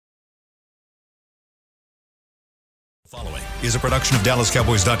Following is a production of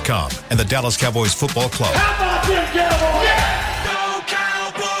DallasCowboys.com and the Dallas Cowboys Football Club. How about them Cowboys? Yeah! Go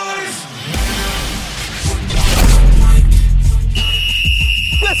Cowboys!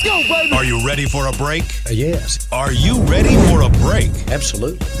 Let's go, baby! Are you ready for a break? Yes. Are you ready for a break?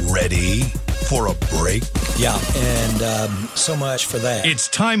 Absolutely. Ready for a break? Yeah, and so much for that. It's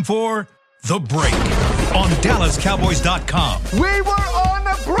time for The Break on DallasCowboys.com. We were on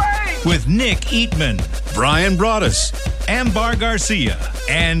a break! With Nick Eatman, Brian Broaddus, Ambar Garcia,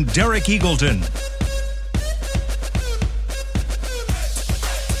 and Derek Eagleton.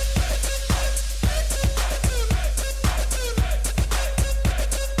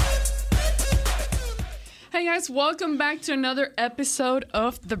 Hey guys, welcome back to another episode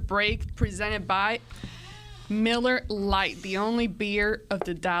of The Break presented by Miller Lite, the only beer of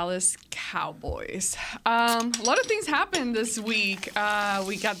the Dallas Cowboys. A lot of things happened this week.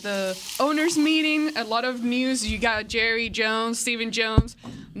 We got the owners meeting, a lot of news. You got Jerry Jones, Stephen Jones,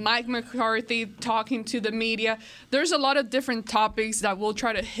 Mike McCarthy talking to the media. There's a lot of different topics that we'll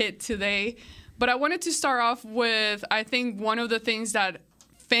try to hit today. But I wanted to start off with, I think, one of the things that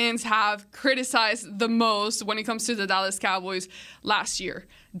fans have criticized the most when it comes to the Dallas Cowboys last year,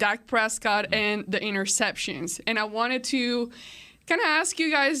 Dak Prescott and the interceptions. And I wanted to kind of ask you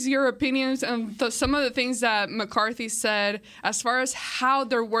guys your opinions on some of the things that McCarthy said as far as how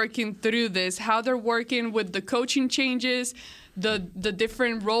they're working through this, how they're working with the coaching changes, the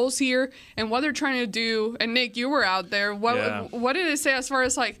different roles here, and what they're trying to do. And Nick, you were out there. What did it say as far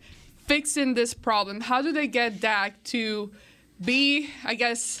as like fixing this problem? How do they get Dak to be, I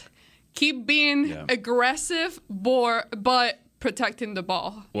guess, keep being aggressive, but protecting the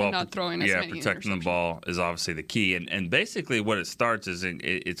ball and not throwing as many protecting the ball is obviously the key. And basically what it starts is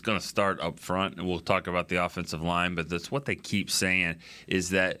it's going to start up front, and we'll talk about the offensive line, but that's what they keep saying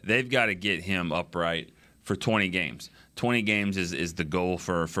is that they've got to get him upright for 20 games. 20 games is the goal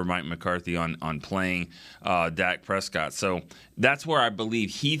for Mike McCarthy on playing Dak Prescott. So that's where I believe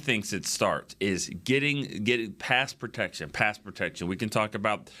he thinks it starts, is getting pass protection. We can talk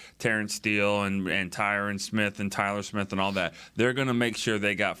about Terrence Steele and Tyron Smith and Tyler Smith and all that. They're going to make sure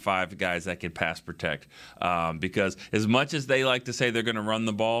they got 5 guys that can pass protect because as much as they like to say they're going to run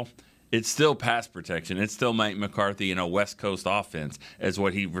the ball, it's still pass protection. It's still Mike McCarthy in a West Coast offense, is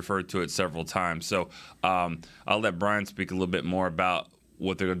what he referred to it several times. So I'll let Brian speak a little bit more about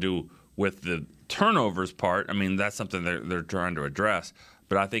what they're going to do with the turnovers part. I mean, that's something they're trying to address.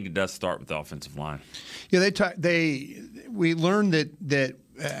 But I think it does start with the offensive line. Yeah, we learned that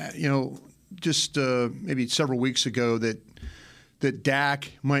just maybe several weeks ago that Dak,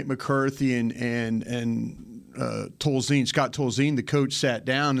 Mike McCarthy, and Scott Tolzien, the coach, sat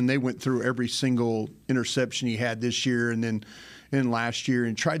down and they went through every single interception he had this year and then last year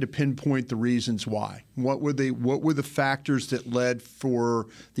and tried to pinpoint the reasons why. What were the factors that led for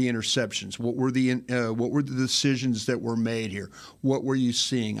the interceptions? What were the decisions that were made here? What were you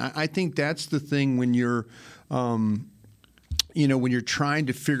seeing? I think that's the thing when you're when you're trying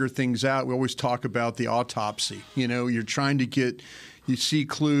to figure things out. We always talk about the autopsy. You're trying to you see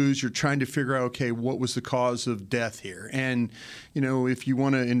clues, you're trying to figure out, okay, what was the cause of death here? And, if you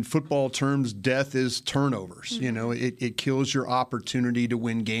want to, in football terms, death is turnovers. Mm-hmm. It kills your opportunity to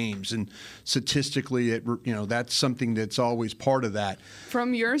win games. And statistically, that's something that's always part of that.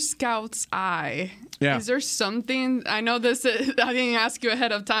 From your scout's eye, is there something, I know this, I didn't ask you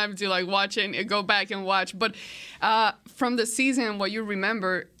ahead of time to watch and go back and watch, but from the season, what you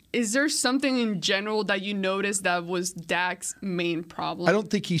remember, is there something in general that you noticed that was Dak's main problem? I don't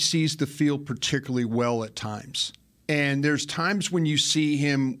think he sees the field particularly well at times. And there's times when you see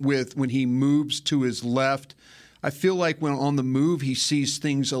him when he moves to his left, I feel like when on the move he sees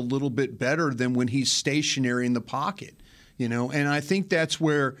things a little bit better than when he's stationary in the pocket. And I think that's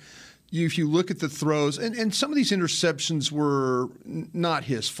where if you look at the throws, and some of these interceptions were not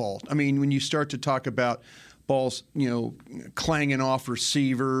his fault. I mean, when you start to talk about balls, clanging off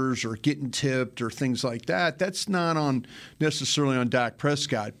receivers or getting tipped or things like that, that's not necessarily on Dak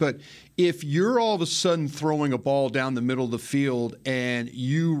Prescott. But if you're all of a sudden throwing a ball down the middle of the field and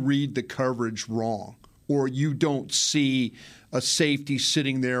you read the coverage wrong, or you don't see a safety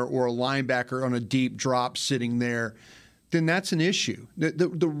sitting there or a linebacker on a deep drop sitting there, then that's an issue. The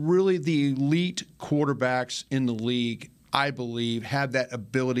elite quarterbacks in the league, I believe, have that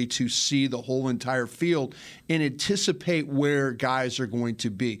ability to see the whole entire field and anticipate where guys are going to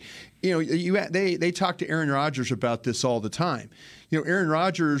be. They talk to Aaron Rodgers about this all the time. Aaron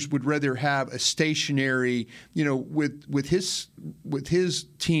Rodgers would rather have a stationary, with his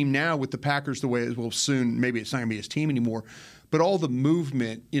team now, with the Packers the way it will soon. Maybe it's not going to be his team anymore. but all the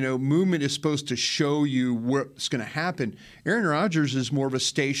movement, movement is supposed to show you what's going to happen. Aaron Rodgers is more of a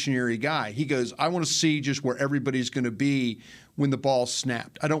stationary guy. He goes, I want to see just where everybody's going to be when the ball's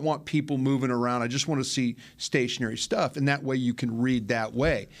snapped. I don't want people moving around. I just want to see stationary stuff, and that way you can read that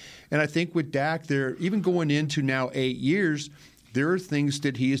way. And I think with Dak, there, even going into now 8 years, there are things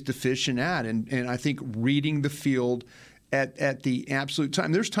that he is deficient at, and I think reading the field at the absolute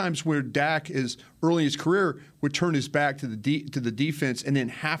time. There's times where Dak is early in his career would turn his back to the defense and then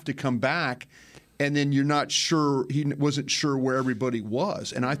have to come back, and then you're not sure, he wasn't sure where everybody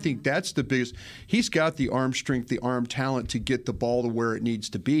was. And I think that's the biggest. He's got the arm strength, the arm talent to get the ball to where it needs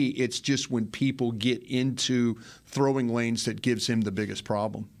to be. It's just when people get into throwing lanes that gives him the biggest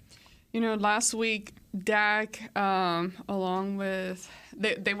problem. Last week, Dak, along with,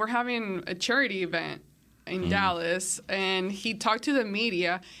 they were having a charity event in Dallas, and he talked to the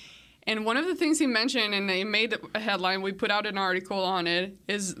media. And one of the things he mentioned, and it made a headline, we put out an article on it,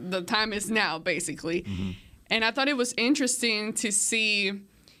 is the time is now, basically. Mm-hmm. And I thought it was interesting to see,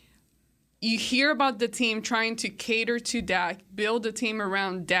 you hear about the team trying to cater to Dak, build a team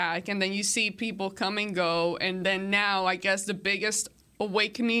around Dak, and then you see people come and go. And then now, I guess the biggest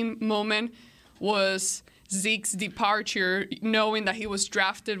awakening moment was Zeke's departure, knowing that he was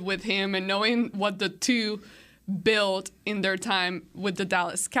drafted with him and knowing what the two built in their time with the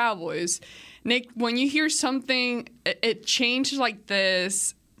Dallas Cowboys. Nick, when you hear something, it changed like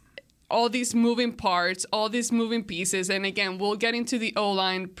this, all these moving parts, all these moving pieces, and again, we'll get into the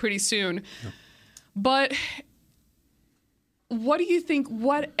O-line pretty soon. Yeah. But what do you think,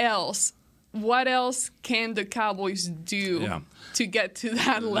 what else can the Cowboys do to get to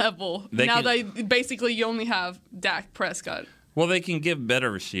that level that basically you only have Dak Prescott? Well, they can give better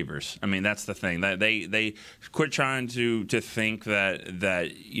receivers. I mean, that's the thing. They quit trying to think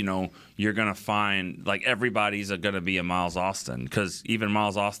that you're going to find like everybody's going to be a Miles Austin, because even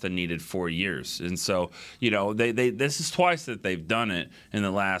Miles Austin needed 4 years. And so, this is twice that they've done it in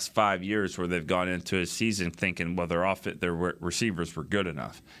the last 5 years where they've gone into a season thinking, well, their receivers were good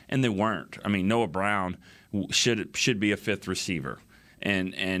enough, and they weren't. I mean, Noah Brown should be a fifth receiver.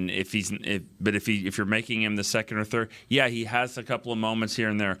 And if you're making him the second or third, yeah, he has a couple of moments here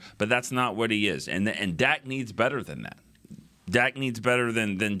and there, but that's not what he is. And Dak needs better than that. Dak needs better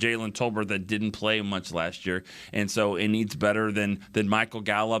than Jalen Tolbert that didn't play much last year, and so it needs better than Michael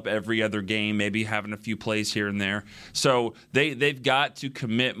Gallup every other game, maybe having a few plays here and there. So they've got to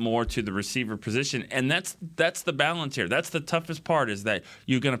commit more to the receiver position, and that's the balance here. That's the toughest part, is that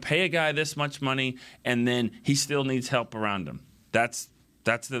you're going to pay a guy this much money, and then he still needs help around him. That's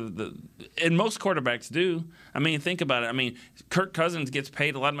the and most quarterbacks do. I mean, think about it. I mean, Kirk Cousins gets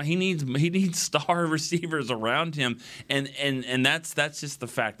paid a lot of money. He needs star receivers around him, and that's just the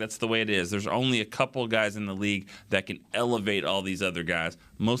fact. That's the way it is. There's only a couple guys in the league that can elevate all these other guys.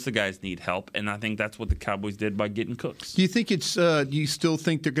 Most of the guys need help, and I think that's what the Cowboys did by getting Cooks. Do you think do you still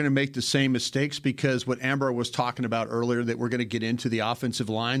think they're going to make the same mistakes? Because what Amber was talking about earlier, that we're going to get into the offensive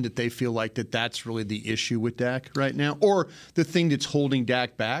line, that they feel like that's really the issue with Dak right now, or the thing that's holding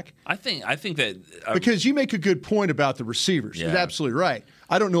Dak back? I think that because you make a good point about the receivers. Yeah. You're absolutely right.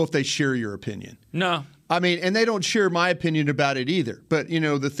 I don't know if they share your opinion. No. I mean, and they don't share my opinion about it either. But,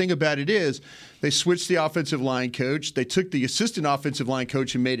 the thing about it is they switched the offensive line coach. They took the assistant offensive line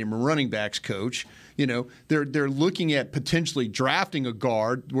coach and made him a running backs coach. They're looking at potentially drafting a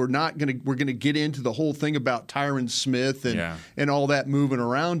guard. We're going to get into the whole thing about Tyron Smith and all that moving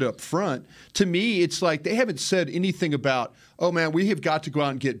around up front. To me, it's like they haven't said anything about, oh, man, we have got to go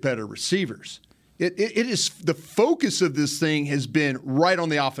out and get better receivers. It is the focus of this thing has been right on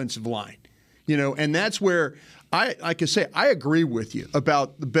the offensive line. And that's where I agree with you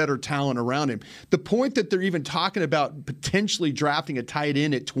about the better talent around him. The point that they're even talking about potentially drafting a tight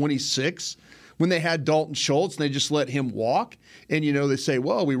end at 26 when they had Dalton Schultz and they just let him walk. And, they say,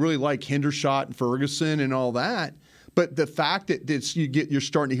 well, we really like Hendershot and Ferguson and all that. But the fact that you're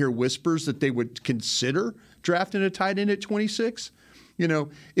starting to hear whispers that they would consider drafting a tight end at 26,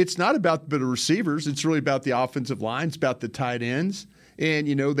 it's not about the receivers. It's really about the offensive line. It's about the tight ends. And,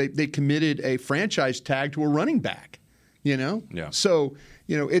 they committed a franchise tag to a running back, Yeah. So,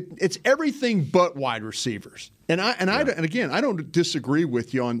 it's everything but wide receivers. And again, I don't disagree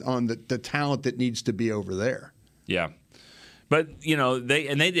with you on the talent that needs to be over there. Yeah. But,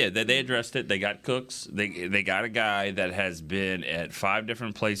 they did. They addressed it. They got Cooks. They got a guy that has been at 5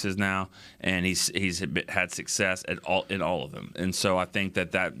 different places now, and he's had success in all of them. And so I think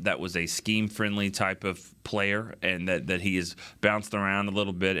that was a scheme-friendly type of player, and that he has bounced around a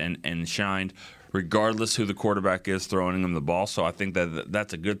little bit and shined regardless who the quarterback is throwing him the ball. So I think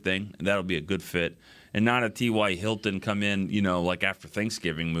that's a good thing. That'll be a good fit. and not a T.Y. Hilton come in, like after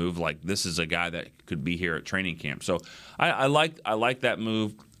Thanksgiving move. Like this is a guy that could be here at training camp. So I like that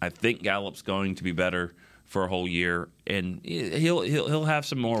move. I think Gallup's going to be better for a whole year, and he'll have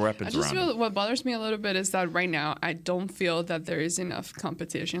some more weapons around him. What bothers me a little bit is that right now I don't feel that there is enough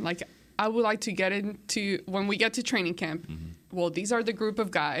competition. Like I would like to get into when we get to training camp. Mm-hmm. Well, these are the group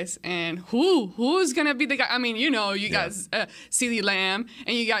of guys, and who's gonna be the guy? I mean, you got CeeDee Lamb,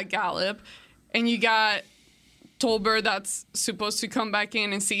 and you got Gallup, and you got Tolbert that's supposed to come back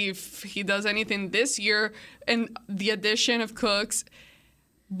in and see if he does anything this year, and the addition of Cooks.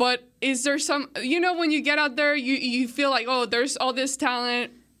 But is there some, when you get out there, you feel like, oh, there's all this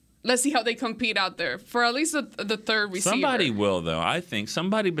talent. Let's see how they compete out there for at least the third receiver. Somebody will, though. I think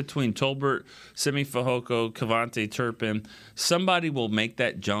somebody between Tolbert, Simi Fehoko, Kavontae Turpin, somebody will make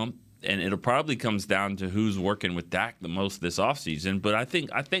that jump, and it'll probably comes down to who's working with Dak the most this offseason. But I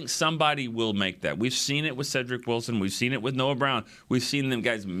think somebody will make that. We've seen it with Cedric Wilson. We've seen it with Noah Brown. We've seen them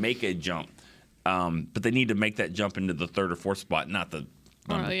guys make a jump. But they need to make that jump into the third or fourth spot, not the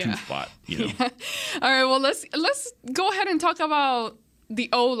number 2 spot. Yeah. All right, well, let's go ahead and talk about the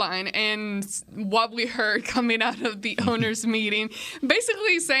O-line and what we heard coming out of the owners' meeting,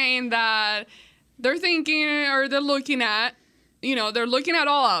 basically saying that they're thinking or they're looking at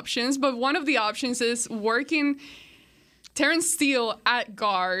all options, but one of the options is working Terrence Steele at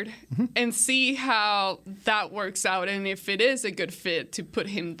guard and see how that works out and if it is a good fit to put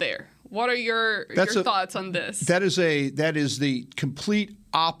him there. What are your thoughts on this? That is the complete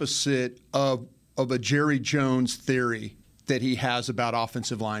opposite of a Jerry Jones theory that he has about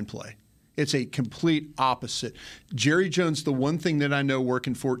offensive line play. It's a complete opposite. Jerry Jones, the one thing that I know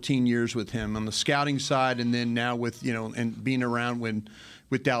working 14 years with him on the scouting side and then now with, and being around with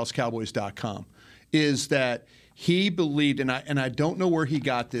DallasCowboys.com, is that he believed, and I don't know where he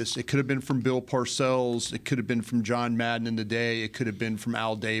got this. It could have been from Bill Parcells. It could have been from John Madden in the day. It could have been from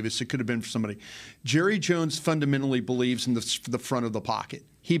Al Davis. It could have been from somebody. Jerry Jones fundamentally believes in the front of the pocket.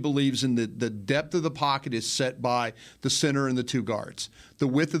 He believes in the depth of the pocket is set by the center and the 2 guards. The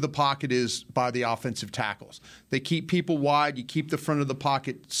width of the pocket is by the offensive tackles. They keep people wide. You keep the front of the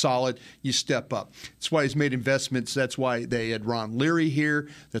pocket solid. You step up. That's why he's made investments. That's why they had Ron Leary here.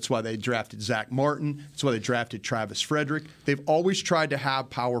 That's why they drafted Zach Martin. That's why they drafted Travis Frederick. They've always tried to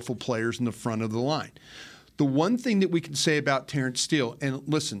have powerful players in the front of the line. The one thing that we can say about Terrence Steele, and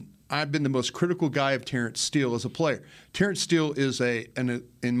listen, I've been the most critical guy of Terrence Steele as a player. Terrence Steele is, in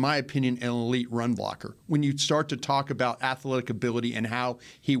my opinion, an elite run blocker. When you start to talk about athletic ability and how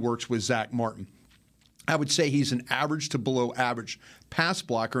he works with Zach Martin, I would say he's an average to below average pass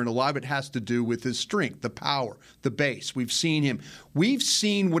blocker, and a lot of it has to do with his strength, the power, the base. We've seen him. We've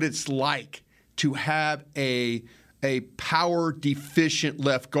seen what it's like to have a power deficient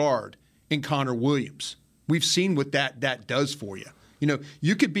left guard in Connor Williams. We've seen what that does for you.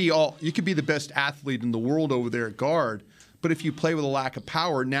 You could be the best athlete in the world over there at guard, but if you play with a lack of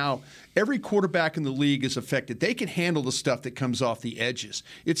power, now every quarterback in the league is affected. They can handle the stuff that comes off the edges.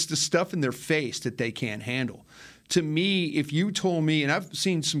 It's the stuff in their face that they can't handle. To me, if you told me, and I've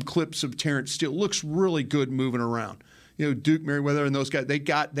seen some clips of Terrence Steele, looks really good moving around. Duke Merriweather and those guys,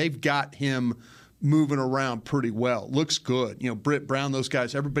 they've got him moving around pretty well. Looks good. Britt Brown, those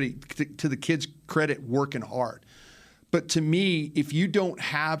guys, everybody, to the kids' credit, working hard. But to me, if you don't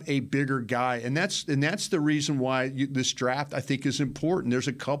have a bigger guy, and that's the reason why this draft, I think, is important. There's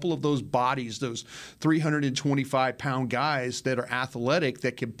a couple of those bodies, those 325-pound guys that are athletic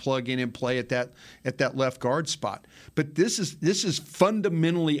that can plug in and play at that left guard spot. But this is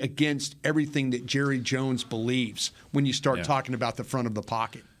fundamentally against everything that Jerry Jones believes when you start talking about the front of the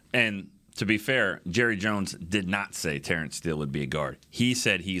pocket. And to be fair, Jerry Jones did not say Terrence Steele would be a guard. He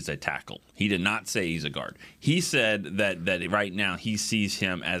said he's a tackle. He did not say he's a guard. He said that right now he sees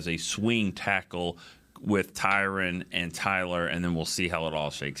him as a swing tackle with Tyron and Tyler, and then we'll see how it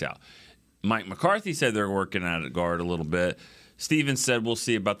all shakes out. Mike McCarthy said they're working at a guard a little bit. Steven said we'll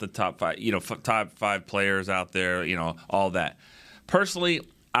see about the top 5 players out there, all that. Personally,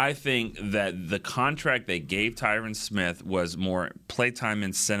 I think that the contract they gave Tyron Smith was more playtime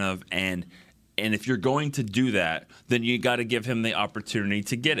incentive, and if you're going to do that, then you got to give him the opportunity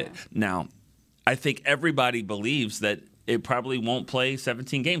to get it. Now, I think everybody believes that it probably won't play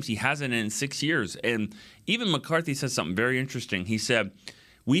 17 games. He hasn't in 6 years. And even McCarthy said something very interesting. He said,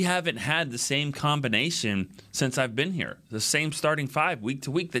 we haven't had the same combination since I've been here. The same starting 5 week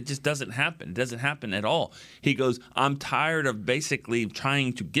to week. That just doesn't happen. It doesn't happen at all. He goes, I'm tired of basically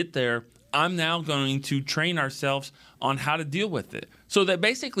trying to get there. I'm now going to train ourselves on how to deal with it. So they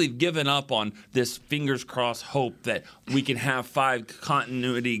basically given up on this fingers crossed hope that we can have 5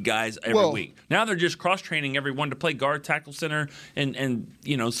 continuity guys every week. Now they're just cross training everyone to play guard, tackle, center, and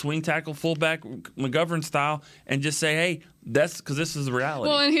swing tackle, fullback, McGovern style, and just say, hey, that's because this is the reality.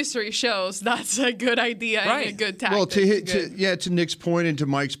 Well, and history shows that's a good idea and a good tactic. Well, to Nick's point and to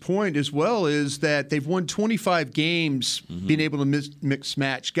Mike's point as well is that they've won 25 games being able to mix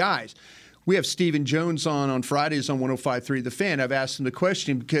match guys. We have Stephen Jones on Fridays on 105.3 The Fan. I've asked him the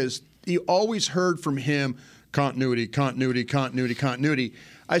question because you always heard from him continuity.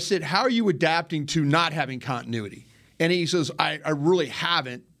 I said, how are you adapting to not having continuity? And he says, I really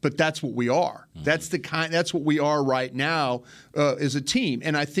haven't, but that's what we are. That's what we are right now as a team.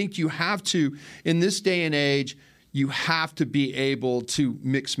 And I think you have to, in this day and age, you have to be able to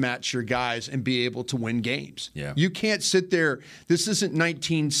mix match your guys and be able to win games. Yeah. You can't sit there. This isn't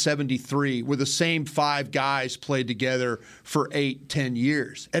 1973 where the same 5 guys played together for 8-10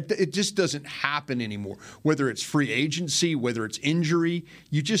 years. It just doesn't happen anymore. Whether it's free agency, whether it's injury,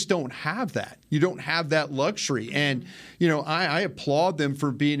 you just don't have that. You don't have that luxury. And, I applaud them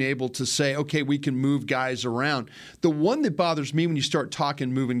for being able to say, okay, we can move guys around. The one that bothers me when you start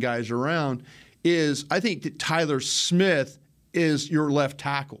talking moving guys around is I think that Tyler Smith is your left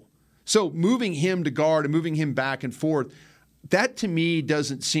tackle. So moving him to guard and moving him back and forth, that to me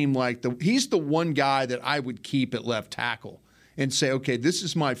doesn't seem like he's the one guy that I would keep at left tackle and say, okay, this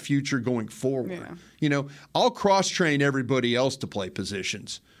is my future going forward. Yeah. I'll cross-train everybody else to play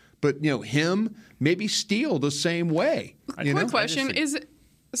positions. But, him, maybe Steele the same way. Quick question.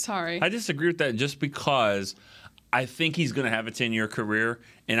 Sorry. I disagree with that just because I think he's going to have a 10-year career,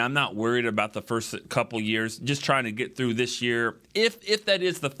 and I'm not worried about the first couple years, just trying to get through this year, if that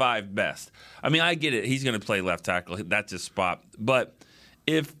is the 5 best. I mean, I get it. He's going to play left tackle. That's his spot. But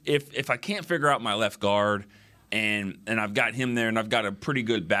if I can't figure out my left guard and I've got him there and I've got a pretty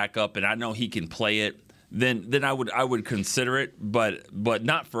good backup and I know he can play it, then I would consider it, but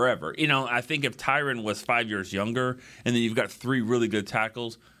not forever. I think if Tyron was 5 years younger and then you've got 3 really good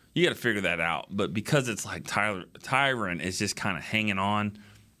tackles, you got to figure that out. But because it's like Tyron is just kind of hanging on,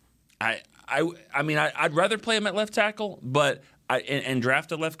 I mean, I'd rather play him at left tackle, but and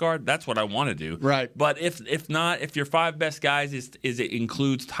draft a left guard. That's what I want to do. Right. But if not, if your 5 best guys it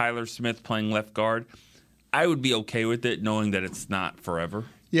includes Tyler Smith playing left guard, I would be okay with it, knowing that it's not forever.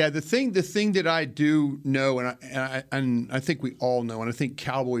 Yeah, the thing that I do know, and I think we all know, and I think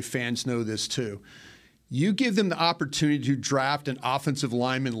Cowboy fans know this too. You give them the opportunity to draft an offensive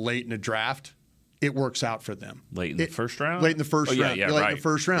lineman late in a draft, it works out for them. Late in the first round? Late in the first round. Yeah, late right. in the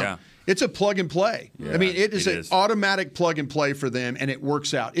first round. Yeah. It's a plug and play. Yeah, I mean, it is an automatic plug and play for them, and it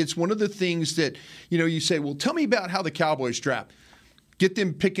works out. It's one of the things that, you say, well, tell me about how the Cowboys draft. Get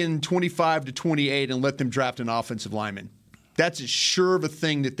them picking 25 to 28 and let them draft an offensive lineman. That's as sure of a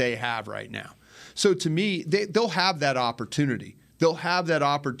thing that they have right now. So to me, they'll have that opportunity. They'll have that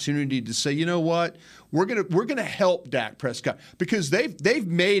opportunity to say, you know what, we're gonna help Dak Prescott because they've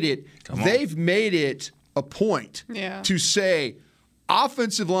made it a point to say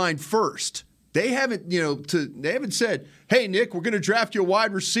offensive line first. They haven't said, hey Nick, we're gonna draft you a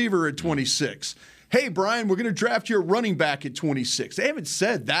wide receiver at 26. Hey Brian, we're gonna draft you a running back at 26. They haven't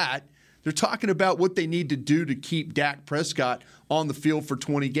said that. They're talking about what they need to do to keep Dak Prescott on the field for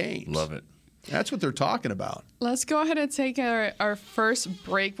 20 games. Love it. That's what they're talking about. Let's go ahead and take our first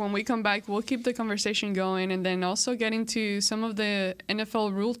break. When we come back, we'll keep the conversation going and then also get into some of the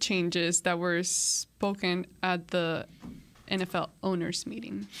NFL rule changes that were spoken at the NFL owners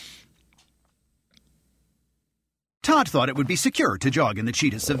meeting. Todd thought it would be secure to jog in the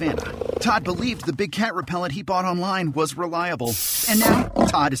cheetah savanna. Todd believed the big cat repellent he bought online was reliable. And now,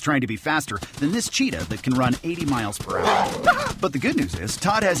 Todd is trying to be faster than this cheetah that can run 80 miles per hour. But the good news is,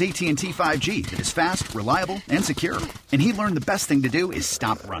 Todd has AT&T 5G that is fast, reliable, and secure. And he learned the best thing to do is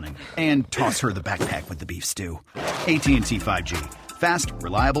stop running and toss her the backpack with the beef stew. AT&T 5G. Fast,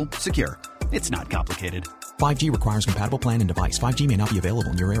 reliable, secure. It's not complicated. 5G requires compatible plan and device. 5G may not be available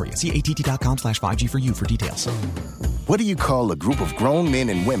in your area. See att.com/5G for you for details. What do you call a group of grown men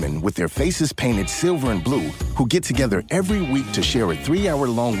and women with their faces painted silver and blue who get together every week to share a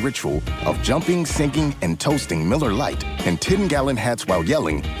 3-hour-long ritual of jumping, singing, and toasting Miller Lite and 10-gallon hats while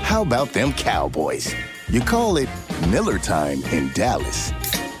yelling, "How about them Cowboys?" You call it Miller Time in Dallas.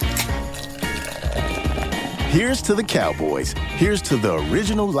 Here's to the Cowboys. Here's to the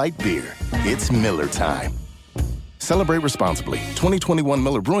original light beer. It's Miller Time. Celebrate responsibly. 2021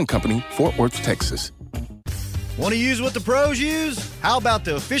 Miller Brewing Company, Fort Worth, Texas. Want to use what the pros use? How about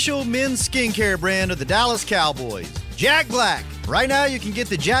the official men's skincare brand of the Dallas Cowboys? Jack Black. Right now, you can get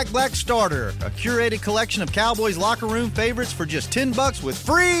the Jack Black Starter, a curated collection of Cowboys locker room favorites for just $10 with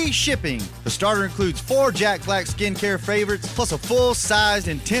free shipping. The starter includes 4 Jack Black skincare favorites, plus a full-sized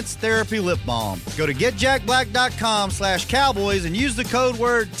intense therapy lip balm. Go to getjackblack.com/Cowboys and use the code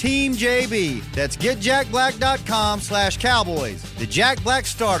word TEAMJB. That's getjackblack.com/Cowboys. The Jack Black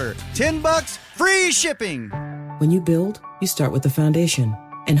Starter, $10, free shipping. When you build, you start with the foundation.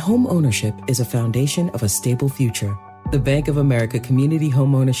 And home ownership is a foundation of a stable future. The Bank of America Community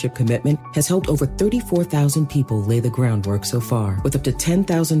Home Ownership Commitment has helped over 34,000 people lay the groundwork so far, with up to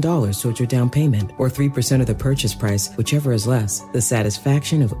 $10,000 towards your down payment or 3% of the purchase price, whichever is less. The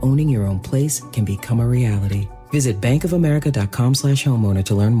satisfaction of owning your own place can become a reality. Visit bankofamerica.com/homeowner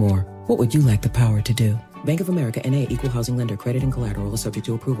to learn more. What would you like the power to do? Bank of America N.A. Equal Housing Lender. Credit and collateral is subject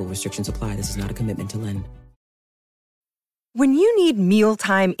to approval. Restrictions apply. This is not a commitment to lend. When you need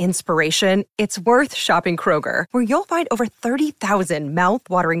mealtime inspiration, it's worth shopping Kroger, where you'll find over 30,000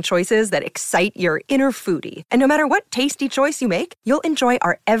 mouth-watering choices that excite your inner foodie. And no matter what tasty choice you make, you'll enjoy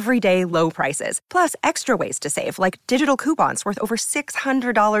our everyday low prices, plus extra ways to save, like digital coupons worth over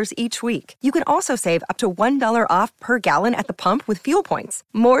 $600 each week. You can also save up to $1 off per gallon at the pump with fuel points.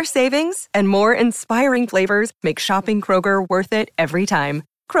 More savings and more inspiring flavors make shopping Kroger worth it every time.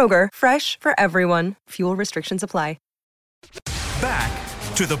 Kroger, fresh for everyone. Fuel restrictions apply. Back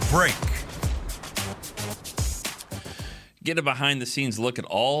to the break. Get a behind-the-scenes look at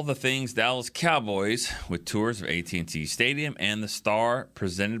all the things Dallas Cowboys with tours of AT&T Stadium and the Star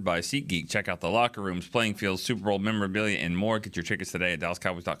presented by SeatGeek. Check out the locker rooms, playing fields, Super Bowl memorabilia, and more. Get your tickets today at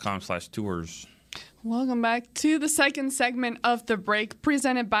DallasCowboys.com/tours. Welcome back to the second segment of the break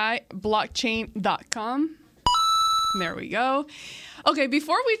presented by blockchain.com. There we go. Okay,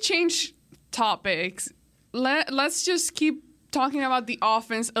 before we change topics, let's just keep talking about the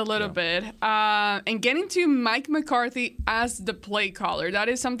offense a little bit and getting to Mike McCarthy as the play caller. That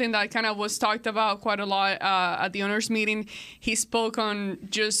is something that kind of was talked about quite a lot at the owners' meeting. He spoke on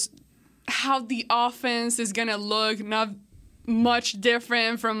just how the offense is going to look, not much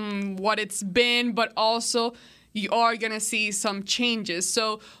different from what it's been, but also you are going to see some changes.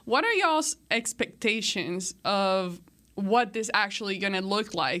 So what are y'all's expectations of what this actually going to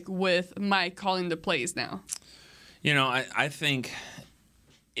look like with Mike calling the plays now? You know, I think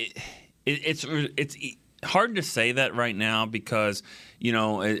it's hard to say that right now because, you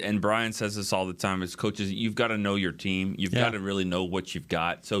know, and Brian says this all the time as coaches, you've got to know your team. You've got to really know what you've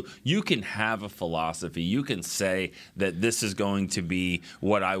got. So you can have a philosophy. You can say that this is going to be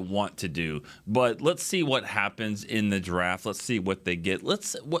what I want to do. But let's see what happens in the draft. Let's see what they get.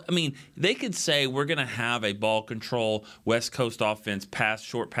 They could say we're going to have a ball control, West Coast offense,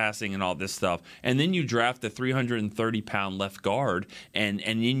 short passing, and all this stuff. And then you draft a 330-pound left guard, and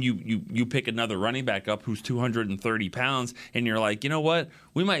then you pick another running back up who's 230 pounds, and you're like, you know what?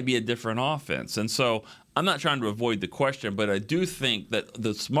 We might be a different offense. And so I'm not trying to avoid the question, but I do think that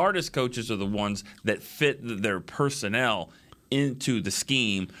the smartest coaches are the ones that fit their personnel into the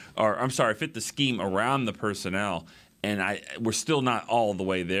scheme, fit the scheme around the personnel. And we're still not all the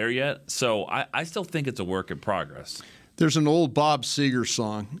way there yet. So I still think it's a work in progress. There's an old Bob Seger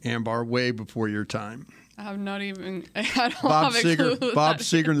song, Ambar, way before your time. I don't have a clue. Bob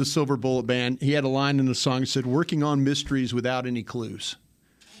Seger and the Silver Bullet Band, he had a line in the song that said, "Working on mysteries without any clues."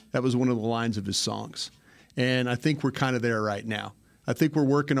 That was one of the lines of his songs. And I think we're kind of there right now. I think we're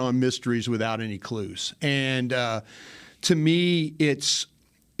working on mysteries without any clues. And to me, it's,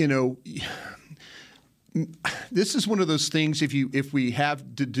 you know, this is one of those things, if we have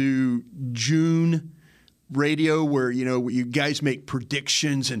to do June radio where, you know, you guys make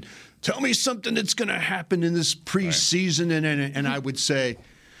predictions and tell me something that's going to happen in this preseason, right. and I would say,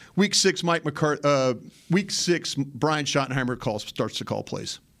 week 6, Brian Schottenheimer starts to call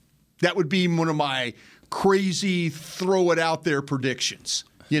plays. That would be one of my crazy throw it out there predictions.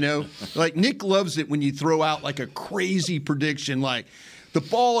 You know, like Nick loves it when you throw out like a crazy prediction, like the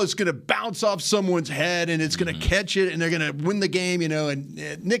ball is going to bounce off someone's head and it's going to catch it and they're going to win the game. You know,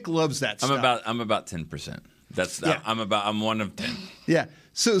 and Nick loves that stuff. I'm about 10%. I'm one of 10. Yeah.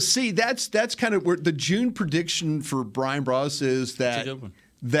 So see, that's kind of where the June prediction for Brian Bross is that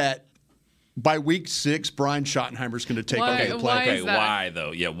by week 6, Brian Schottenheimer's going to take over the play. Why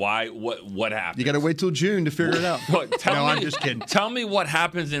though? Yeah, why? What happened? You got to wait till June to figure it out. I'm just kidding. Tell me what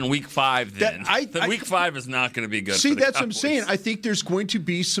happens in week 5 then. Week 5 is not going to be good. See, for the that's Cowboys. what I'm saying. I think there's going to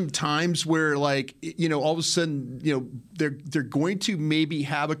be some times where, like, you know, all of a sudden, you know, they're going to maybe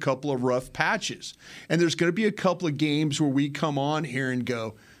have a couple of rough patches, and there's going to be a couple of games where we come on here and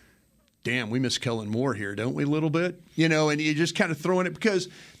go, damn, we miss Kellen Moore here, don't we, a little bit? You know, and you just kind of throw in it because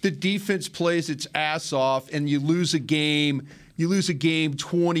the defense plays its ass off, and you lose a game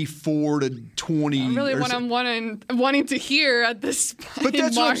 24-20. Really, what I'm wanting to hear at this point. But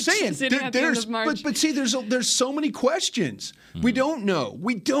that's March, what I'm saying. But see, there's so many questions. We don't know.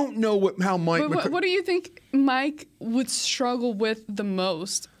 We don't know how Mike. What do you think Mike would struggle with the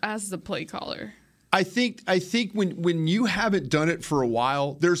most as the play caller? I think when you haven't done it for a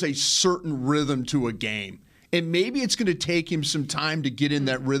while, there's a certain rhythm to a game. And maybe it's going to take him some time to get in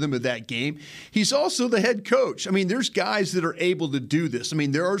that rhythm of that game. He's also the head coach. I mean, there's guys that are able to do this. I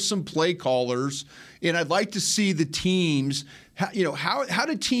mean, there are some play callers, and I'd like to see the teams, how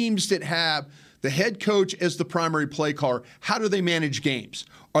do teams that have the head coach as the primary play caller, how do they manage games?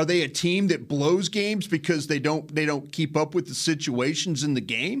 Are they a team that blows games because they don't keep up with the situations in the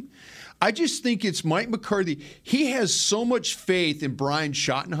game? I just think it's Mike McCarthy. He has so much faith in Brian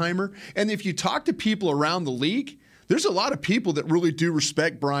Schottenheimer. And if you talk to people around the league, there's a lot of people that really do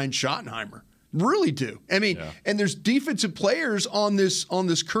respect Brian Schottenheimer. Really do. I mean, and there's defensive players on this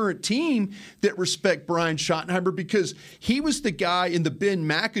current team that respect Brian Schottenheimer because he was the guy in the Ben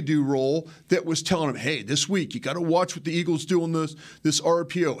McAdoo role that was telling him, hey, this week you got to watch what the Eagles do on this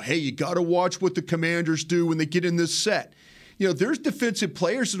RPO. Hey, you got to watch what the Commanders do when they get in this set. You know, there's defensive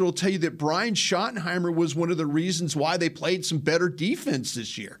players that will tell you that Brian Schottenheimer was one of the reasons why they played some better defense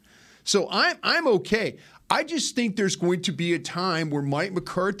this year. So I'm okay. I just think there's going to be a time where Mike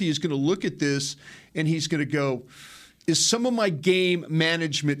McCarthy is going to look at this and he's going to go, is some of my game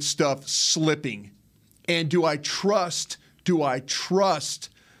management stuff slipping? And do I trust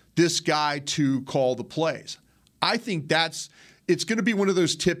this guy to call the plays? I think it's going to be one of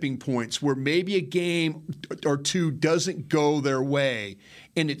those tipping points where maybe a game or two doesn't go their way,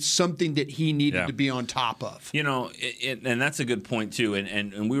 and it's something that he needed to be on top of. You know, and that's a good point too.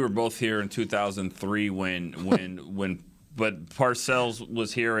 And we were both here in 2003 when but Parcells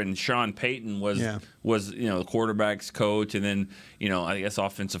was here and Sean Payton was the quarterback's coach, and then I guess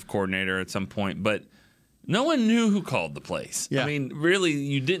offensive coordinator at some point, but. No one knew who called the plays. Yeah. I mean, really,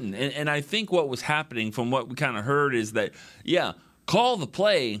 you didn't. And I think what was happening from what we kind of heard is that, call the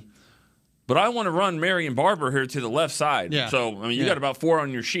play, but I want to run Marion Barber here to the left side. Yeah. So, I mean, you got about 4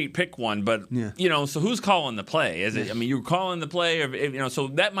 on your sheet. Pick one. But, so who's calling the play? Is it? I mean, you're calling the play. Or, so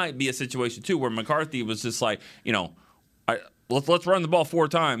that might be a situation, too, where McCarthy was just like, let's run the ball 4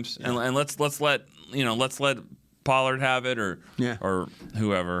 times and let's let Pollard have it or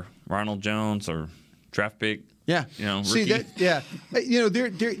whoever, Ronald Jones or draft pick. Yeah. See that? Yeah.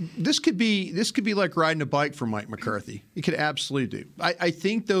 This could be like riding a bike for Mike McCarthy. It could absolutely do. I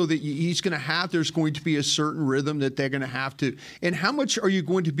think though that there's going to be a certain rhythm that they're going to have to. And how much are you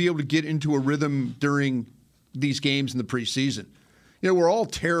going to be able to get into a rhythm during these games in the preseason? We're all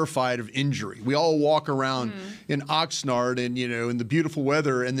terrified of injury. We all walk around in Oxnard and in the beautiful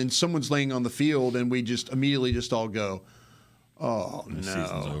weather, and then someone's laying on the field, and we just immediately just all go, "Oh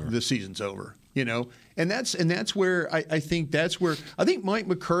no, the season's over." And that's where I think Mike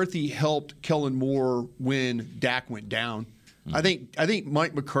McCarthy helped Kellen Moore when Dak went down. I think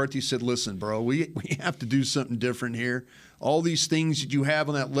Mike McCarthy said, "Listen, bro, we have to do something different here. All these things that you have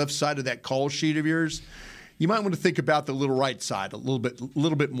on that left side of that call sheet of yours, you might want to think about the little right side a little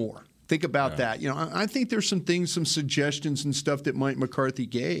bit more. Think about that. I think there's some things, some suggestions and stuff that Mike McCarthy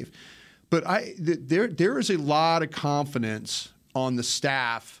gave, but there is a lot of confidence on the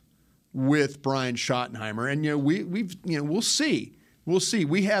staff with Brian Schottenheimer, and we'll see.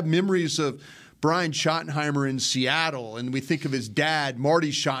 We have memories of Brian Schottenheimer in Seattle, and we think of his dad,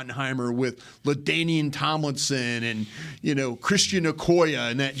 Marty Schottenheimer, with LaDainian Tomlinson and Christian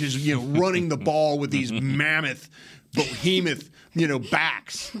Okoye, and that just running the ball with these behemoth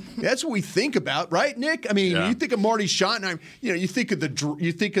backs. That's what we think about, right, Nick? I mean, you think of Marty Schottenheimer, you think of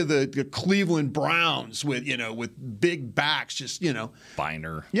the Cleveland Browns with big backs, just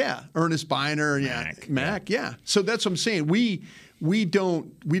Biner. Yeah, Ernest Biner, Mac. Yeah. So that's what I'm saying. We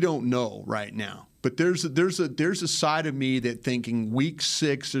don't know right now. But there's a side of me that thinking week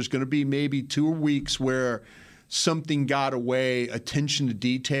 6, there's going to be maybe 2 weeks where something got away, attention to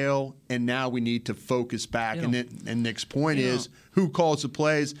detail, and now we need to focus back. And Nick's point is, who calls the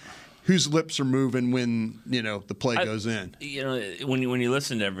plays, whose lips are moving when the play goes in. When you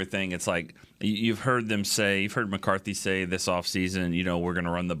listen to everything, it's like you've heard McCarthy say this offseason, we're going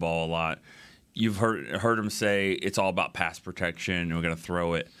to run the ball a lot. You've heard him say it's all about pass protection and we're going to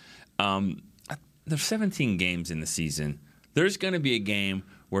throw it. There's 17 games in the season. There's going to be a game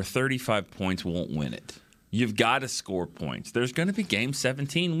where 35 points won't win it. You've got to score points. There's going to be game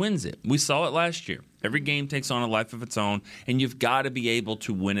 17 wins it. We saw it last year. Every game takes on a life of its own, and you've got to be able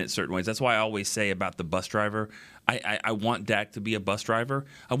to win it certain ways. That's why I always say about the bus driver, I want Dak to be a bus driver.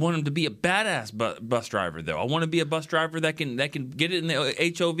 I want him to be a badass bus driver, though. I want to be a bus driver that can get it in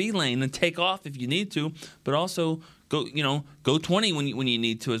the HOV lane and take off if you need to, but also go 20 when you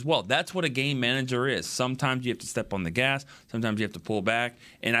need to as well. That's what a game manager is. Sometimes you have to step on the gas. Sometimes you have to pull back.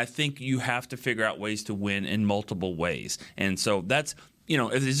 And I think you have to figure out ways to win in multiple ways. And so that's –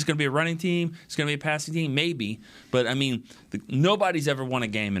 if this is going to be a running team, it's going to be a passing team, maybe. But, I mean, nobody's ever won a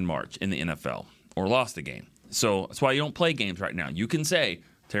game in March in the NFL or lost a game. So that's why you don't play games right now. You can say,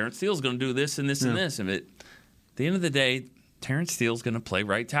 Terrence Steele's going to do this and this and this. And at the end of the day, Terrence Steele's going to play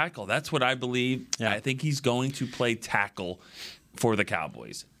right tackle. That's what I believe. Yeah. I think he's going to play tackle for the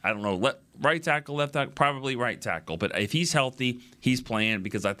Cowboys. I don't know, right tackle, left tackle, probably right tackle. But if he's healthy, he's playing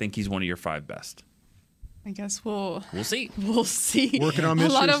because I think he's one of your 5 best. I guess we'll see. We'll see. Working on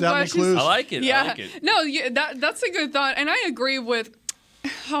mysteries, that clues. I like it. Yeah. I like it. No, that's a good thought, and I agree with.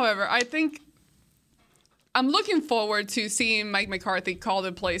 However, I think I'm looking forward to seeing Mike McCarthy call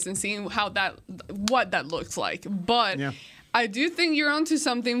the plays and seeing what that looks like. But I do think you're onto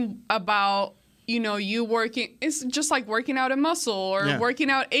something about. You working, it's just like working out a muscle or working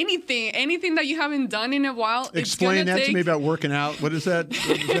out anything that you haven't done in a while. Explain that to me about working out. What does that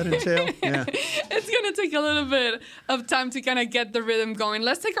entail? Yeah. It's going to take a little bit of time to kind of get the rhythm going.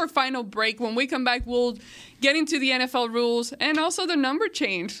 Let's take our final break. When we come back, we'll get into the NFL rules and also the number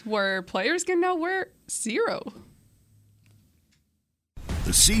change where players can now wear 0.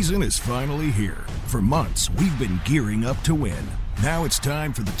 The season is finally here. For months, we've been gearing up to win. Now it's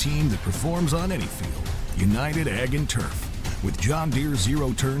time for the team that performs on any field, United Ag and Turf. With John Deere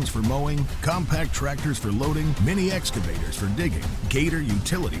Zero Turns for mowing, compact tractors for loading, mini excavators for digging, Gator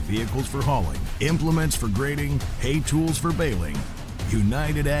utility vehicles for hauling, implements for grading, hay tools for baling.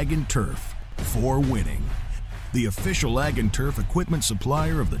 United Ag and Turf, for winning. The official Ag and Turf equipment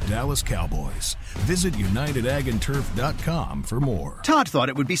supplier of the Dallas Cowboys. Visit UnitedAgAndTurf.com for more. Todd thought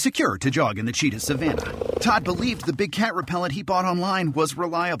it would be secure to jog in the cheetah savanna. Todd believed the big cat repellent he bought online was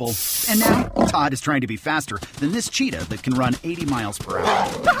reliable. And now, Todd is trying to be faster than this cheetah that can run 80 miles per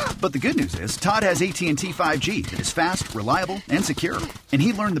hour. But the good news is, Todd has AT&T 5G that is fast, reliable, and secure. And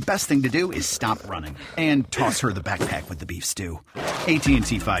he learned the best thing to do is stop running and toss her the backpack with the beef stew.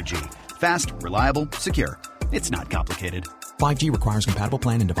 AT&T 5G. Fast, reliable, secure. It's not complicated. 5G requires compatible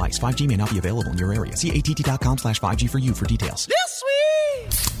plan and device. 5G may not be available in your area. See att.com/5G for you for details. This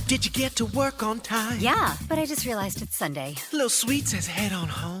week! Did you get to work on time? Yeah, but I just realized it's Sunday. Little Sweet says head on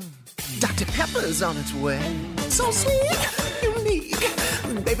home. Dr. Pepper's on its way. So sweet, unique.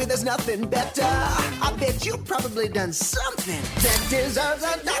 Baby, there's nothing better. I bet you've probably done something that deserves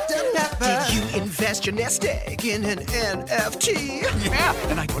a Dr. Pepper. Did you invest your nest egg in an NFT? Yeah,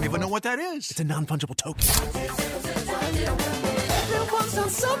 and I don't even know what that is. It's a non-fungible token. Everyone's done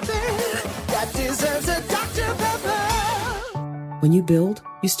something that deserves a Dr. Pepper. When you build,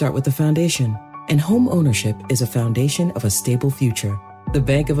 you start with the foundation. And home ownership is a foundation of a stable future. The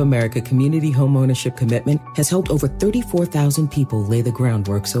Bank of America Community Homeownership Commitment has helped over 34,000 people lay the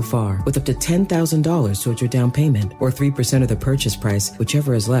groundwork so far, with up to $10,000 towards your down payment or 3% of the purchase price,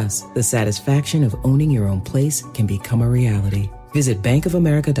 whichever is less. The satisfaction of owning your own place can become a reality. Visit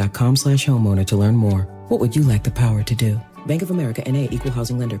bankofamerica.com/homeowner to learn more. What would you like the power to do? Bank of America N.A. Equal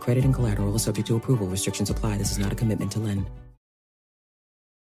Housing Lender. Credit and collateral is subject to approval. Restrictions apply. This is not a commitment to lend.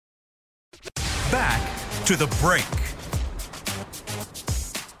 Back to the break.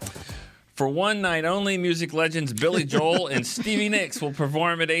 For one night only, music legends Billy Joel and Stevie Nicks will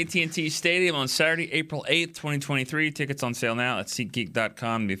perform at AT&T Stadium on Saturday, April 8th, 2023. Tickets on sale now at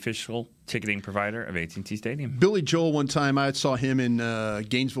SeatGeek.com, the official ticketing provider of AT&T Stadium. Billy Joel, one time I saw him in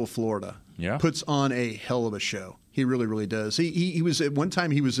Gainesville, Florida. Yeah. Puts on a hell of a show. He really, really does. He was at one time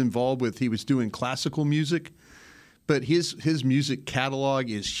he was involved with, he was doing classical music, but his music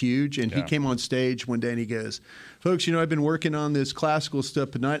catalog is huge. And he came on stage one day and he goes, folks, I've been working on this classical stuff,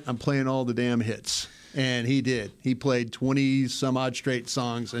 but tonight I'm playing all the damn hits. And he did. He played 20 some odd straight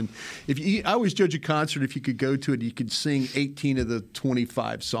songs. And I always judge a concert, if you could go to it, you could sing 18 of the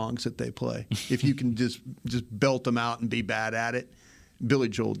 25 songs that they play. If you can just belt them out and be bad at it. Billy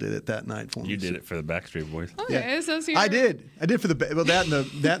Joel did it that night for me. You did it for the Backstreet Boys. Okay, yeah. so I did for the that and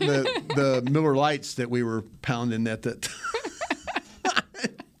the Miller Lights that we were pounding at that.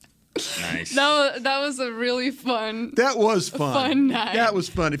 Nice. That was a really fun. That was fun. Fun night. That was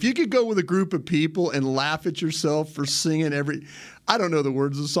fun. If you could go with a group of people and laugh at yourself for singing I don't know the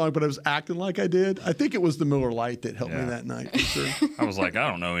words of the song, but I was acting like I did. I think it was the Miller Light that helped me that night for sure. I was like, I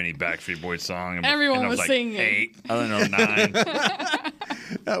don't know any Backstreet Boys song. Everyone and I was like, singing. 8. I don't know 9.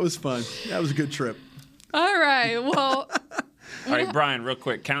 That was fun. That was a good trip. All right. Well. All right, Brian, real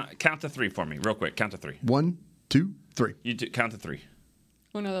quick. Count to three for me. Real quick. Count to three. 1, 2, 3. You count to three.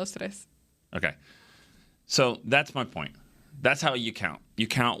 Uno, dos, tres. Okay. So that's my point. That's how you count. You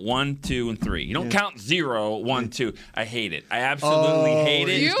count 1, 2, and 3. You don't count 0, 1, 2. I hate it. I absolutely hate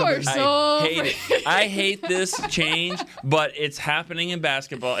it. You are so. I hate it. I hate this change, but it's happening in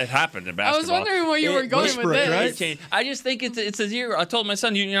basketball. It happened in basketball. I was wondering where you were going with this. Right? I just think it's a 0. I told my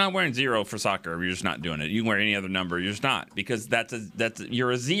son, you're not wearing 0 for soccer. You're just not doing it. You can wear any other number. You're just not, because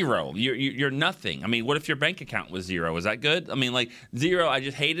you're a 0. You're nothing. I mean, what if your bank account was 0? Is that good? I mean, like 0. I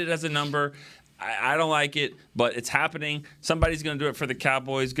just hate it as a number. I don't like it, but it's happening. Somebody's going to do it for the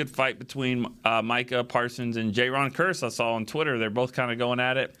Cowboys. Good fight between Micah Parsons and Jaron Kearse. I saw on Twitter. They're both kind of going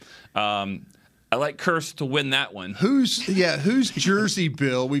at it. I like Kearse to win that one. Whose jersey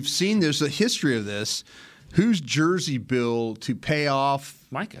bill? We've seen there's a history of this. Whose jersey bill to pay off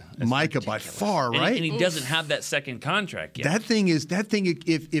Micah? Micah by far, right? And he doesn't have that second contract yet. That thing. If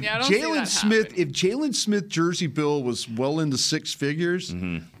Jalen Smith jersey bill was well into six figures,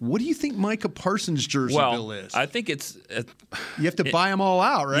 what do you think Micah Parsons jersey bill is? I think it's you have to buy them all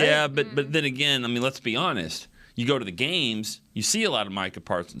out, right? Yeah, but then again, I mean, let's be honest. You go to the games, you see a lot of Micah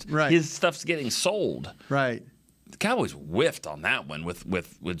Parsons. Right. His stuff's getting sold. Right. The Cowboys whiffed on that one with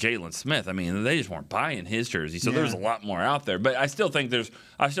Jalen Smith. I mean, they just weren't buying his jersey, so there's a lot more out there. But I still think it's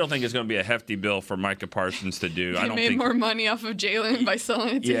going to be a hefty bill for Micah Parsons to do. They made more money off of Jalen by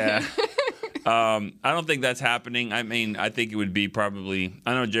selling it to him. I don't think that's happening. I mean, I think it would be probably.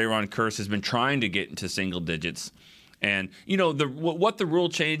 I know Jaron Kearse has been trying to get into single digits. And, you know, what the rule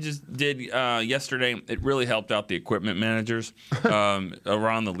changes did yesterday, it really helped out the equipment managers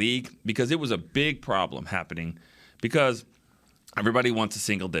around the league, because it was a big problem happening because everybody wants a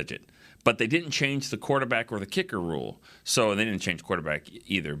single digit. But they didn't change the quarterback or the kicker rule. So they didn't change quarterback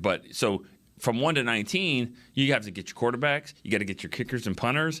either. But so from 1 to 19, you have to get your quarterbacks, you got to get your kickers and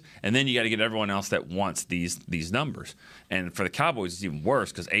punters, and then you got to get everyone else that wants these numbers. And for the Cowboys, it's even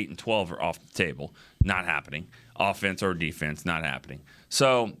worse because 8 and 12 are off the table, not happening. Offense or defense, not happening.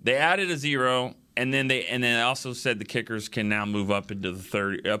 So they added a 0, and then they also said the kickers can now move up into the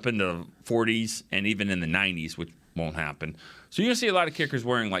 40s, and even in the 90s, which won't happen. So you're gonna see a lot of kickers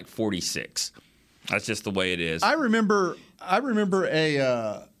wearing like 46. That's just the way it is. I remember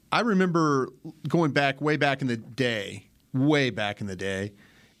going back way back in the day,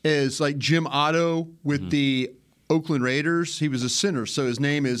 is like Jim Otto with the Oakland Raiders. He was a center, so his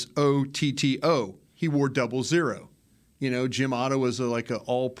name is OTTO. He wore 00. You know, Jim Otto was like an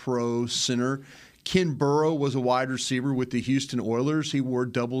all-pro center. Ken Burrow was a wide receiver with the Houston Oilers. He wore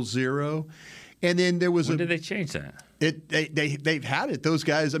 00. And then there was when did they change that? They've had it. Those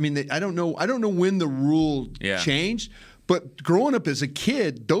guys. I mean, I don't know when the rule changed. But growing up as a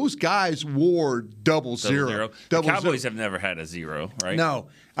kid, those guys wore 00. The Cowboys have never had a 0, right? No,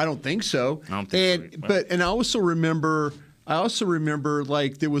 I don't think so. I don't think so. And I also remember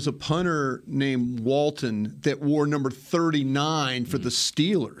like there was a punter named Walton that wore number 39 for the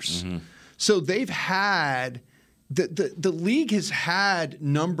Steelers. Mm-hmm. So they've had the league has had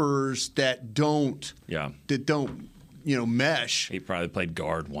numbers that don't mesh. He probably played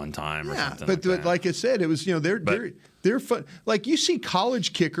guard one time or something. But like I said, it was they're fun. Like you see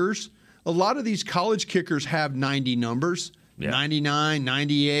college kickers, a lot of these college kickers have 90 numbers. Yeah. 99,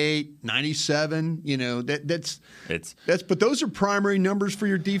 98, 97, but those are primary numbers for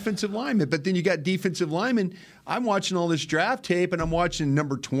your defensive linemen. But then you got defensive linemen. I'm watching all this draft tape, and I'm watching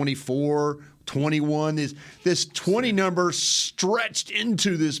number 24, 21. This 20 number stretched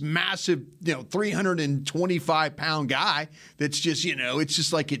into this massive, 325-pound guy that's just, it's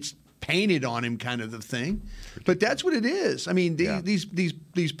just like it's painted on him kind of the thing. But that's what it is. I mean,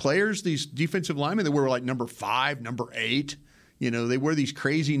 these players, these defensive linemen, they wear like number 5, number 8. They wear these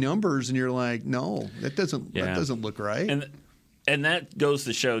crazy numbers, and you're like, no, that doesn't look right. And that goes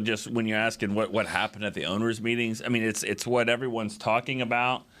to show, just when you're asking what happened at the owners' meetings. I mean, it's what everyone's talking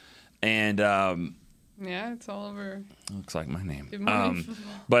about, and it's all over. Looks like my name.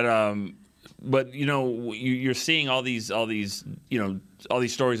 But you're seeing all these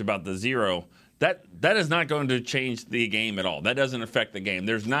stories about the 0. That is not going to change the game at all. That doesn't affect the game.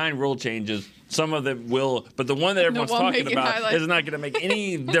 There's 9 rule changes. Some of them will, but the one that everyone's talking about is not going to make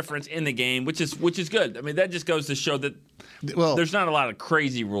any difference in the game, which is good. I mean, that just goes to show that there's not a lot of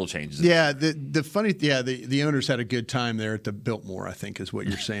crazy rule changes. Yeah, the owners had a good time there at the Biltmore, I think is what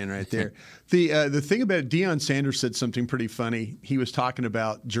you're saying right there. The thing about it, Deion Sanders said something pretty funny. He was talking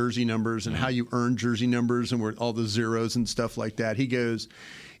about jersey numbers and how you earn jersey numbers and all the zeros and stuff like that. He goes,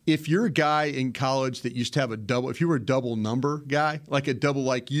 if you're a guy in college that used to have a double, if you were a double number guy, like a double,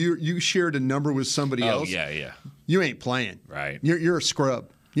 like you shared a number with somebody else. Yeah. You ain't playing. Right. You're a scrub.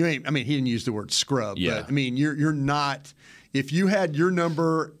 You ain't. I mean, he didn't use the word scrub, Yeah. but I mean, you're not. If you had your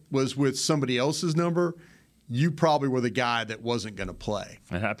number was with somebody else's number, you probably were the guy that wasn't going to play.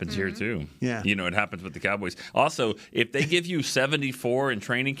 It happens here too. Yeah. It happens with the Cowboys. Also, if they give you 74 in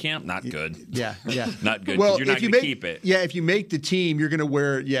training camp, not good. Yeah. Not good. Well, You're not going to keep it. Yeah, if you make the team, you're going to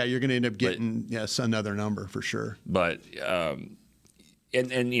wear. Yeah, you're going to end up getting another number for sure. But and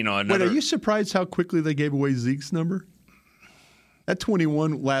another. Wait, are you surprised how quickly they gave away Zeke's number? That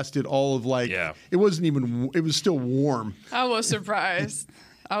 21 lasted all of it wasn't even. It was still warm. I was surprised.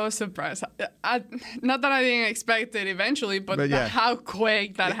 Not that I didn't expect it eventually, but how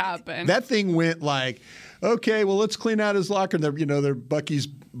quick that happened. That thing went okay, well, let's clean out his locker. They're Bucky's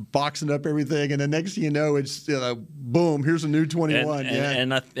boxing up everything, and the next thing you know, it's boom, here's a new 21.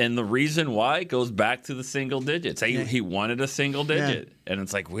 And the reason why goes back to the single digits. He wanted a single digit, and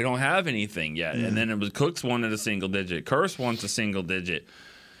it's like we don't have anything yet. And then it was Cooks wanted a single digit. Curse wants a single digit.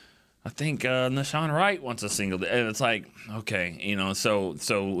 I think Nashawn Wright wants a single, and it's like, okay, so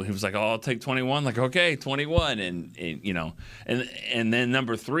he was like, oh, I'll take 21. Like, okay, 21, and then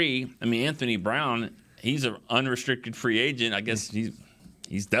number 3. I mean, Anthony Brown, he's an unrestricted free agent. I guess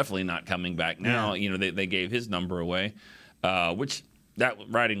he's definitely not coming back now. Yeah. They gave his number away, which that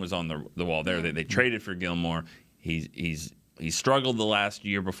writing was on the wall there. They traded for Gilmore. He struggled the last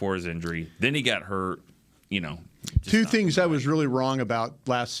year before his injury. Then he got hurt. Two things I was really wrong about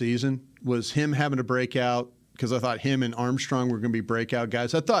last season was him having a breakout, because I thought him and Armstrong were going to be breakout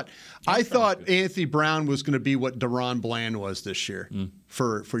guys. I thought Anthony Brown was going to be what Deron Bland was this year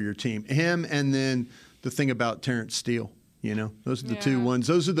for your team. Him, and then the thing about Terrence Steele. Those are the two ones.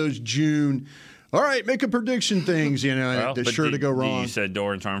 Those are those June. All right, make a prediction things. They're sure to go wrong. You said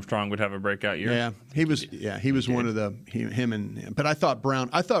Dorrance Armstrong would have a breakout year. Yeah, he was. Yeah, he was one of him. But I thought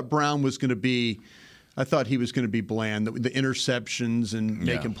Brown was going to be. I thought he was going to be Bland, the interceptions and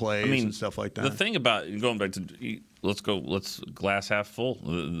making plays and stuff like that. The thing about going back to let's glass half full.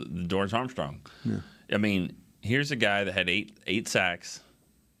 The Dorrance Armstrong. Yeah. I mean, here's a guy that had eight sacks,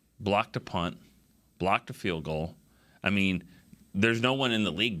 blocked a punt, blocked a field goal. I mean, there's no one in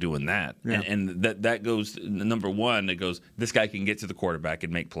the league doing that. Yeah. And that goes number one. It goes, this guy can get to the quarterback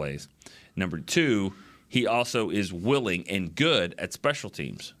and make plays. Number 2. He also is willing and good at special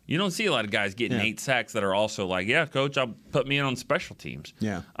teams. You don't see a lot of guys getting 8 sacks that are also like, yeah, coach, I'll put me in on special teams.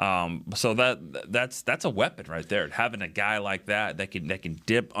 Yeah. So that's a weapon right there. Having a guy like that can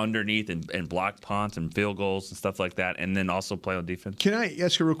dip underneath and block punts and field goals and stuff like that, and then also play on defense. Can I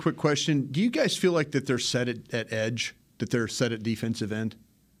ask a real quick question? Do you guys feel like that they're set at edge, that they're set at defensive end?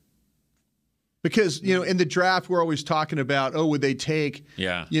 Because, in the draft, we're always talking about, would they take,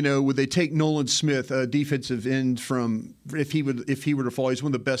 would they take Nolan Smith, a defensive end from, if he were to fall, he's one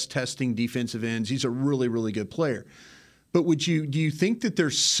of the best testing defensive ends. He's a really, really good player. But do you think that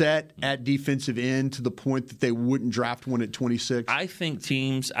they're set at defensive end to the point that they wouldn't draft one at 26? I think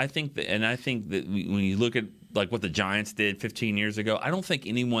that when you look at like what the Giants did 15 years ago, I don't think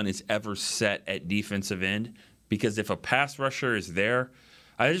anyone is ever set at defensive end, because if a pass rusher is there,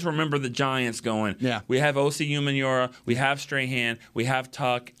 I just remember the Giants going, we have O.C. Umenyiora, we have Strahan, we have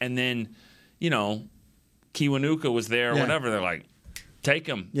Tuck, and then, Kiwanuka was there or whatever. They're like, take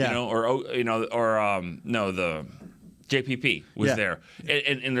him, the JPP was there.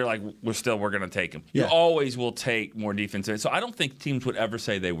 And they're like, we're going to take him. You always will take more defensive. So I don't think teams would ever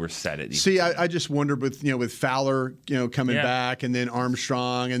say they were set at defense. See, I just wondered with Fowler, coming back, and then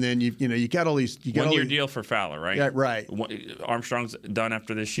Armstrong, and then you got all these. You got 1 year deal for Fowler, right? Yeah, right. Armstrong's done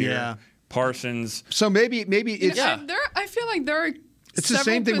after this year. Yeah. Parsons. So maybe it's. I feel like there are. It's the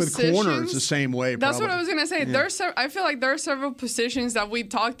same thing with corners. The same way. That's probably. what I was gonna say. Yeah. I feel like there are several positions that we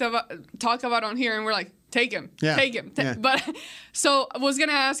talk about on here, and we're like, take him, take him. Yeah. But so I was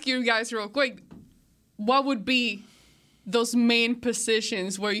gonna ask you guys real quick, what would be those main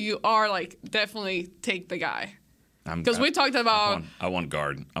positions where you are like, definitely take the guy? Because we talked about. I want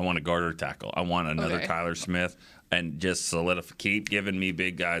guard. I want a guard or tackle. I want another Tyler Smith, and just solidify. Keep giving me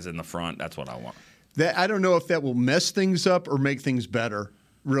big guys in the front. That's what I want. I don't know if that will mess things up or make things better,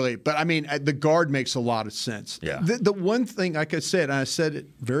 really. But, I mean, the guard makes a lot of sense. Yeah. The one thing, like I said, and I said it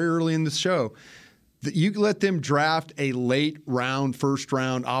very early in the show, that you let them draft a first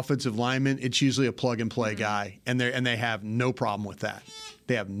round offensive lineman, it's usually a plug-and-play guy, and they have no problem with that.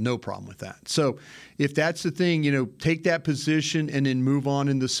 They have no problem with that. So if that's the thing, take that position and then move on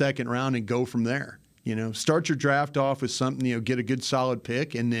in the second round and go from there. Start your draft off with something, get a good solid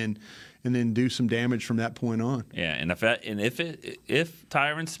pick, and then and then do some damage from that point on. Yeah, and if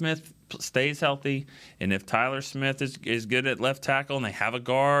Tyron Smith stays healthy, and if Tyler Smith is good at left tackle, and they have a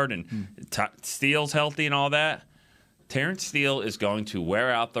guard, and Steele's healthy and all that, Terrence Steele is going to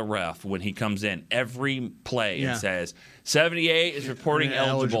wear out the ref when he comes in every play and says 78 is reporting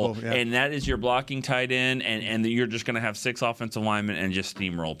eligible, and that is your blocking tight end, and you're just going to have 6 offensive linemen and just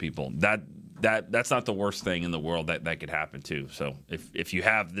steamroll people. That's not the worst thing in the world that could happen too. So if you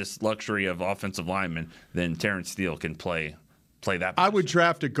have this luxury of offensive linemen, then Terrence Steele can play that position. I would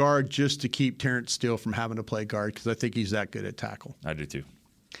draft a guard just to keep Terrence Steele from having to play guard because I think he's that good at tackle. I do too.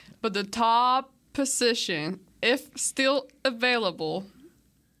 But the top position, if still available,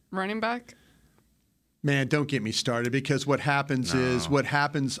 running back? Man, don't get me started because what happens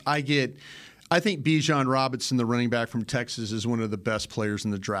I think Bijan Robinson, the running back from Texas, is one of the best players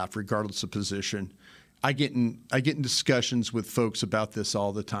in the draft, regardless of position. I get in discussions with folks about this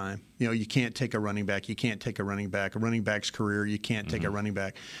all the time. You can't take a running back. You can't take a running back. A running back's career, you can't take a running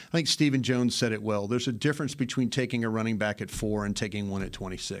back. I think Stephen Jones said it well. There's a difference between taking a running back at 4 and taking one at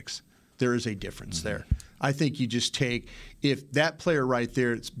 26. There is a difference there. I think you just take – if that player right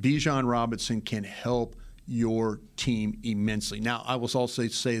there, it's Bijan Robinson, can help your team immensely. Now, I will also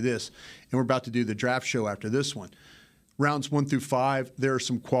say this, and we're about to do the draft show after this one. Rounds 1 through 5, there are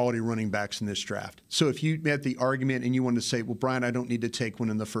some quality running backs in this draft. So if you met the argument and you wanted to say, well, Brian, I don't need to take one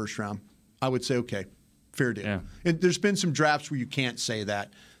in the first round, I would say, okay, fair deal. Yeah. And there's been some drafts where you can't say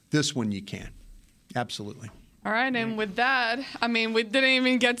that. This one you can. Absolutely. All right, and with that, we didn't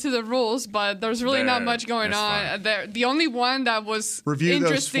even get to the rules, but there's really not much going on. The only one that was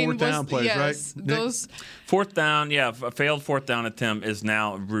interesting those 4th down plays, right? Those 4th down, a failed 4th down attempt is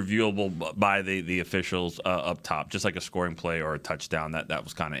now reviewable by the officials up top, just like a scoring play or a touchdown. That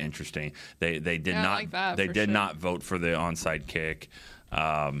was kind of interesting. They did not vote for the onside kick.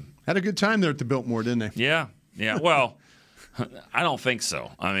 Had a good time there at the Biltmore, didn't they? Yeah. Well, I don't think so.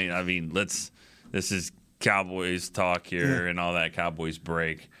 This is Cowboys talk here and all that. Cowboys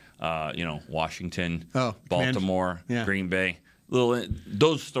break. Washington, Baltimore, Green Bay.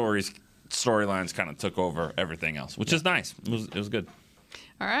 Those storylines kind of took over everything else, which is nice. It was good.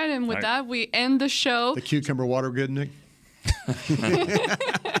 All right, and with that, we end the show. The cucumber water good, Nick?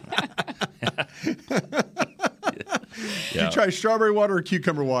 Did you try strawberry water or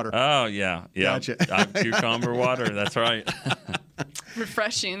cucumber water? Oh, yeah. Gotcha. Cucumber water, that's right.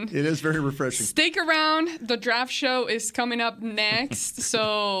 Refreshing. It is very refreshing. Stick around. The draft show is coming up next,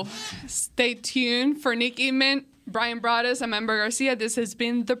 so stay tuned. For Nick Eatman, Brian Broaddus, I'm Amber Garcia. This has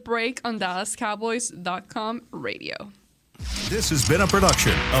been The Break on DallasCowboys.com radio. This has been a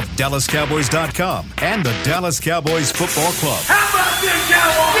production of DallasCowboys.com and the Dallas Cowboys Football Club. How about this,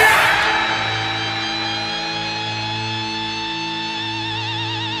 Cowboys?